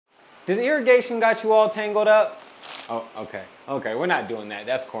Does irrigation got you all tangled up? Oh, okay. Okay, we're not doing that.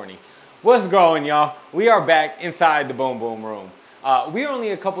 That's corny. What's growing, y'all? We are back inside the Boom Boom room. We're only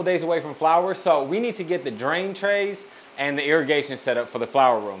a couple days away from flowers, so we need to get the drain trays and the irrigation set up for the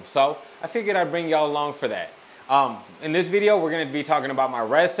flower room. So I figured I'd bring y'all along for that. In this video, we're gonna be talking about my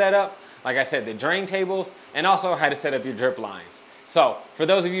res setup, like I said, the drain tables, and also how to set up your drip lines. So for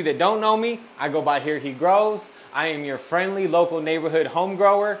those of you that don't know me, I go by Here He Grows. I am your friendly local neighborhood home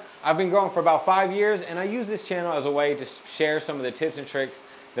grower. I've been growing for about 5 years, and I use this channel as a way to share some of the tips and tricks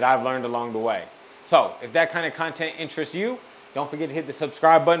that I've learned along the way. So if that kind of content interests you, don't forget to hit the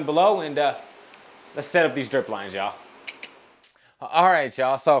subscribe button below, and let's set up these drip lines, y'all. All right,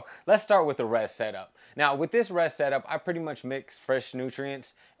 y'all, so let's start with the res setup. Now with this res setup, I pretty much mix fresh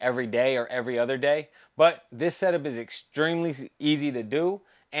nutrients every day or every other day, but this setup is extremely easy to do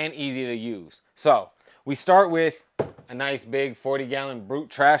and easy to use. So we start with a nice big 40-gallon Brute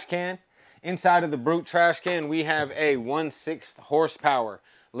trash can. Inside of the Brute trash can, we have a 1/6 horsepower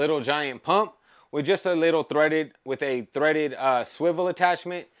little giant pump with just a little threaded swivel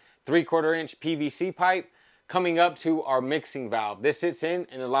attachment, 3/4 inch PVC pipe coming up to our mixing valve. This sits in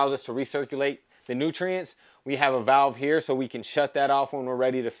and allows us to recirculate the nutrients. We have a valve here so we can shut that off when we're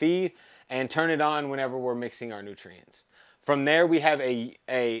ready to feed and turn it on whenever we're mixing our nutrients. From there, we have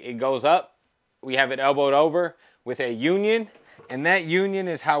it goes up. We have it elbowed over with a union, and that union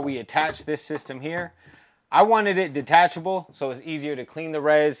is how we attach this system here. I wanted it detachable so it's easier to clean the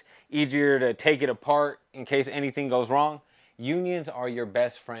res, easier to take it apart in case anything goes wrong. Unions are your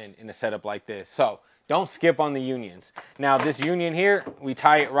best friend in a setup like this, so don't skip on the unions. Now this union here, we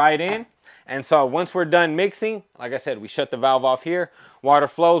tie it right in, and so once we're done mixing, like I said, we shut the valve off here. Water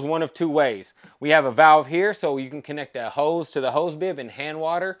flows one of two ways. We have a valve here so you can connect a hose to the hose bib and hand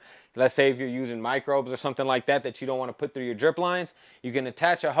water. Let's say if you're using microbes or something like that that you don't want to put through your drip lines, you can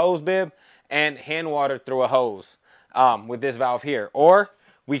attach a hose bib and hand water through a hose with this valve here. Or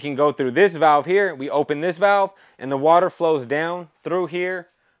we can go through this valve here. We open this valve and the water flows down through here.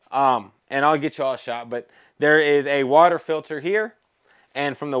 And I'll get you all a shot, but there is a water filter here.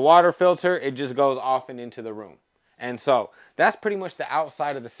 And from the water filter, it just goes off and into the room. And so that's pretty much the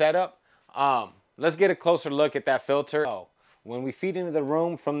outside of the setup. Let's get a closer look at that filter. So when we feed into the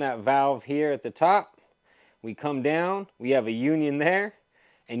room from that valve here at the top, we come down, we have a union there,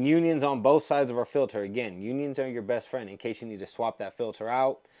 and unions on both sides of our filter. Again, unions are your best friend in case you need to swap that filter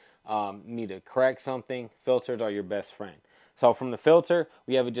out, need to correct something. Filters are your best friend. So from the filter,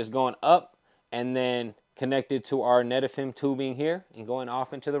 we have it just going up and then connected to our Netafim tubing here and going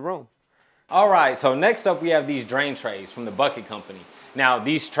off into the room. All right, so next up we have these drain trays from the Bucket Company. Now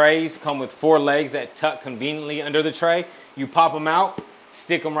these trays come with 4 legs that tuck conveniently under the tray. You pop them out,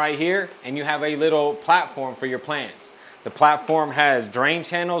 stick them right here, and you have a little platform for your plants. The platform has drain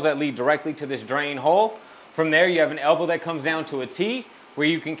channels that lead directly to this drain hole. From there, you have an elbow that comes down to a T where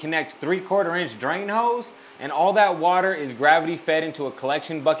you can connect 3/4 inch drain hose, and all that water is gravity fed into a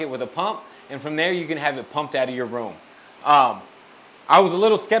collection bucket with a pump, and from there you can have it pumped out of your room. I was a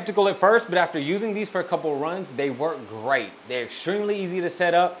little skeptical at first, but after using these for a couple of runs, they work great. They're extremely easy to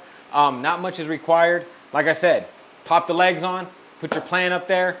set up. Not much is required. Like I said, pop the legs on, put your plant up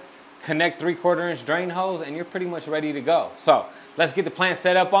there, connect 3/4 inch drain hose, and you're pretty much ready to go. So let's get the plant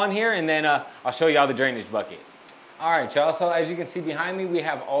set up on here, and then I'll show y'all the drainage bucket. All right, y'all, so as you can see behind me, we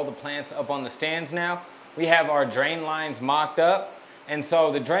have all the plants up on the stands now. We have our drain lines mocked up, and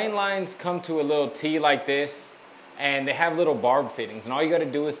so the drain lines come to a little T like this, and they have little barb fittings, and all you gotta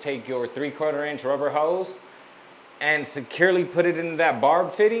do is take your 3/4 inch rubber hose and securely put it into that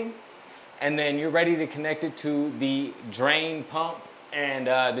barb fitting, and then you're ready to connect it to the drain pump and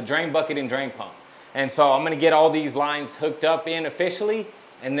the drain bucket and drain pump. And so I'm gonna get all these lines hooked up in officially,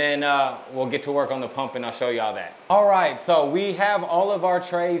 and then we'll get to work on the pump and I'll show y'all that. All right, so we have all of our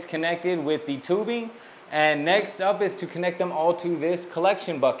trays connected with the tubing, and next up is to connect them all to this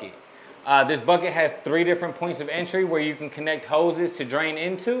collection bucket. This bucket has 3 different points of entry where you can connect hoses to drain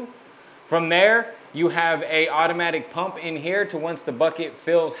into. From there, you have a automatic pump in here to once the bucket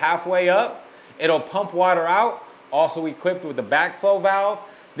fills halfway up, it'll pump water out, also equipped with a backflow valve.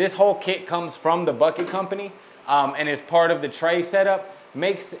 This whole kit comes from the Bucket Company and is part of the tray setup.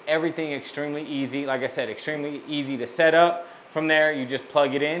 Makes everything extremely easy. Like I said, extremely easy to set up. From there, you just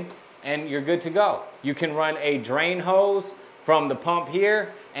plug it in and you're good to go. You can run a drain hose from the pump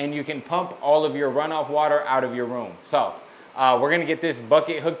here, and you can pump all of your runoff water out of your room. So we're gonna get this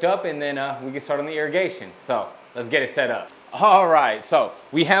bucket hooked up, and then we can start on the irrigation. So let's get it set up. All right, so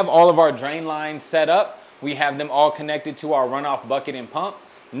we have all of our drain lines set up. We have them all connected to our runoff bucket and pump.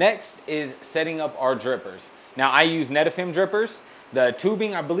 Next is setting up our drippers. Now I use Netafim drippers. The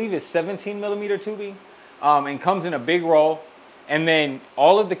tubing, I believe, is 17mm tubing, and comes in a big roll. And then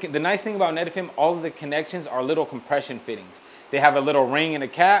all of the nice thing about Netafim, all of the connections are little compression fittings. They have a little ring and a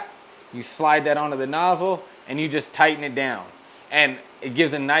cap. You slide that onto the nozzle and you just tighten it down. And it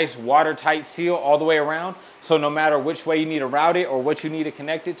gives a nice watertight seal all the way around. So no matter which way you need to route it or what you need to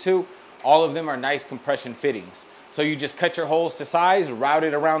connect it to, all of them are nice compression fittings. So you just cut your holes to size, route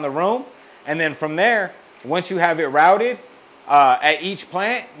it around the room. And then from there, once you have it routed, at each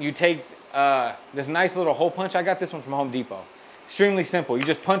plant, you take this nice little hole punch. I got this one from Home Depot. Extremely simple. You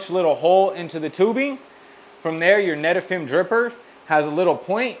just punch a little hole into the tubing. From there, your Netafim dripper has a little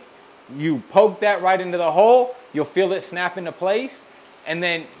point. You poke that right into the hole. You'll feel it snap into place. And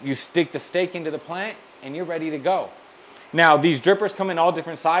then you stick the stake into the plant and you're ready to go. Now, these drippers come in all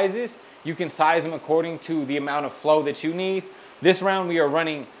different sizes. You can size them according to the amount of flow that you need. This round, we are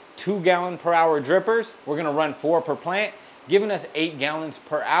running 2 gallon per hour drippers. We're gonna run 4 per plant, giving us 8 gallons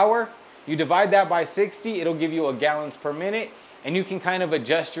per hour. You divide that by 60, it'll give you a gallons per minute. And you can kind of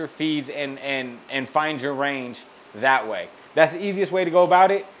adjust your feeds and find your range that way. That's the easiest way to go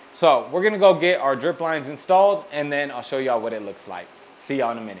about it. So we're gonna go get our drip lines installed and then I'll show y'all what it looks like. See y'all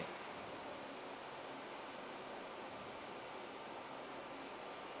in a minute.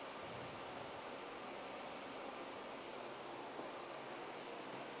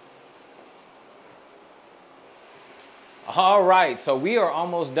 All right, so we are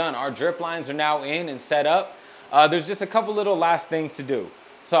almost done. Our drip lines are now in and set up. There's just a couple little last things to do.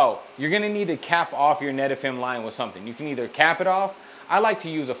 So you're gonna need to cap off your Netafim line with something. You can either cap it off. I like to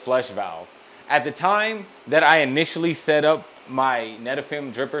use a flush valve. At the time that I initially set up my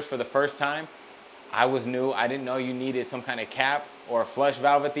Netafim drippers for the first time, I was new. I didn't know you needed some kind of cap or a flush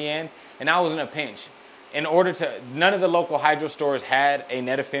valve at the end, and I was in a pinch. None of the local hydro stores had a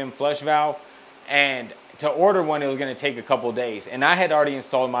Netafim flush valve, and to order one, it was gonna take a couple days, and I had already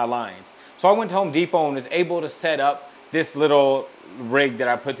installed my lines. So I went to Home Depot and was able to set up this little rig that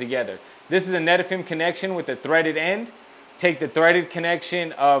I put together. This is a Netafim connection with a threaded end. Take the threaded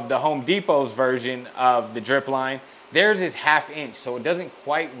connection of the Home Depot's version of the drip line. Theirs is 1/2 inch, so it doesn't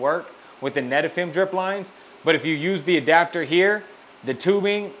quite work with the Netafim drip lines. But if you use the adapter here, the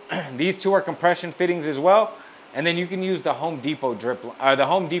tubing, these two are compression fittings as well. And then you can use the Home Depot the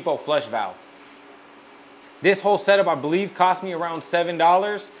Home Depot flush valve. This whole setup, I believe, cost me around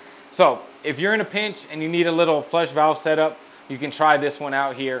 $7. So if you're in a pinch and you need a little flush valve setup, you can try this one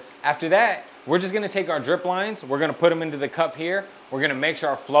out here. After that, we're just gonna take our drip lines, we're gonna put them into the cup here. We're gonna make sure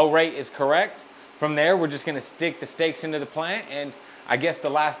our flow rate is correct. From there, we're just gonna stick the stakes into the plant, and I guess the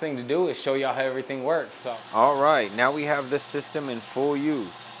last thing to do is show y'all how everything works. So, all right, now we have this system in full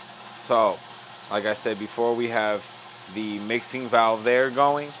use. So, like I said before, we have the mixing valve there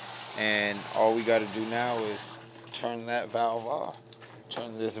going, and all we gotta do now is turn that valve off.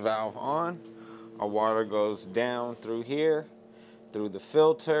 Turn this valve on. Our water goes down through here, through the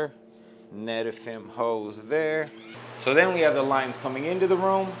filter, Netafim hose there. So then we have the lines coming into the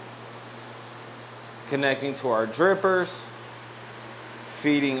room, connecting to our drippers,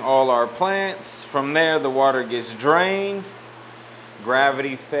 feeding all our plants. From there, the water gets drained,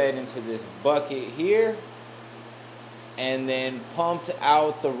 gravity fed into this bucket here, and then pumped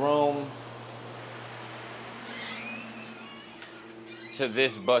out the room to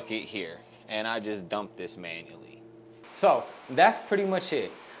this bucket here, and I just dumped this manually. So that's pretty much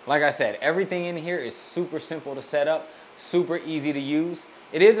it. Like I said, everything in here is super simple to set up, super easy to use.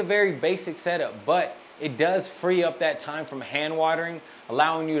 It is a very basic setup, but it does free up that time from hand watering,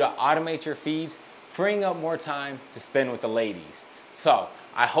 allowing you to automate your feeds, freeing up more time to spend with the ladies. So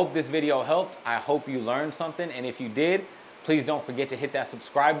I hope this video helped. I hope you learned something, and if you did, please don't forget to hit that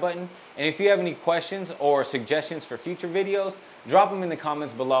subscribe button. And if you have any questions or suggestions for future videos, drop them in the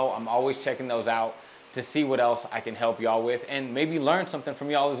comments below. I'm always checking those out to see what else I can help y'all with and maybe learn something from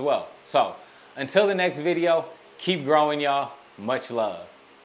y'all as well. So until the next video, keep growing, y'all. Much love.